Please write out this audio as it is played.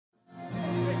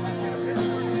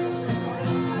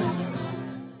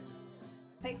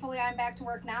I'm back to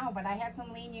work now, but I had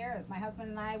some lean years. My husband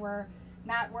and I were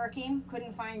not working,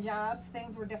 couldn't find jobs.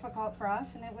 Things were difficult for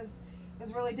us, and it was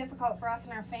really difficult for us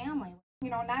and our family. You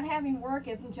know, not having work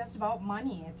isn't just about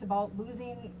money. It's about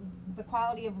losing the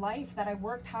quality of life that I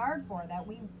worked hard for, that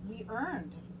we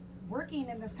earned working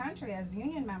in this country as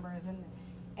union members,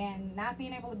 and not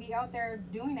being able to be out there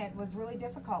doing it was really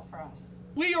difficult for us.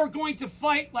 We are going to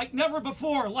fight like never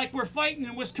before, like we're fighting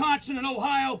in Wisconsin and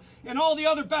Ohio and all the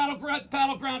other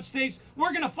battleground states.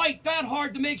 We're going to fight that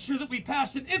hard to make sure that we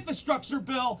pass an infrastructure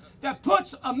bill that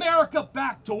puts America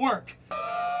back to work.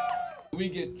 We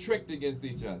get tricked against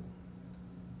each other,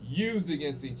 used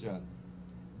against each other,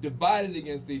 divided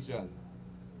against each other.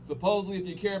 Supposedly, if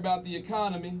you care about the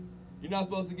economy, you're not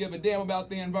supposed to give a damn about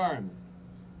the environment.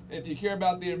 And if you care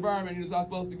about the environment, you're not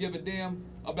supposed to give a damn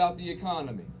about the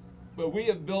economy. But we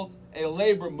have built a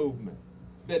labor movement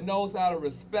that knows how to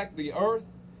respect the earth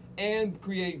and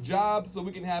create jobs so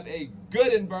we can have a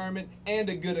good environment and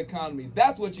a good economy.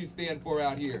 That's what you stand for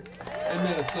out here in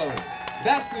Minnesota.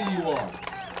 That's who you are.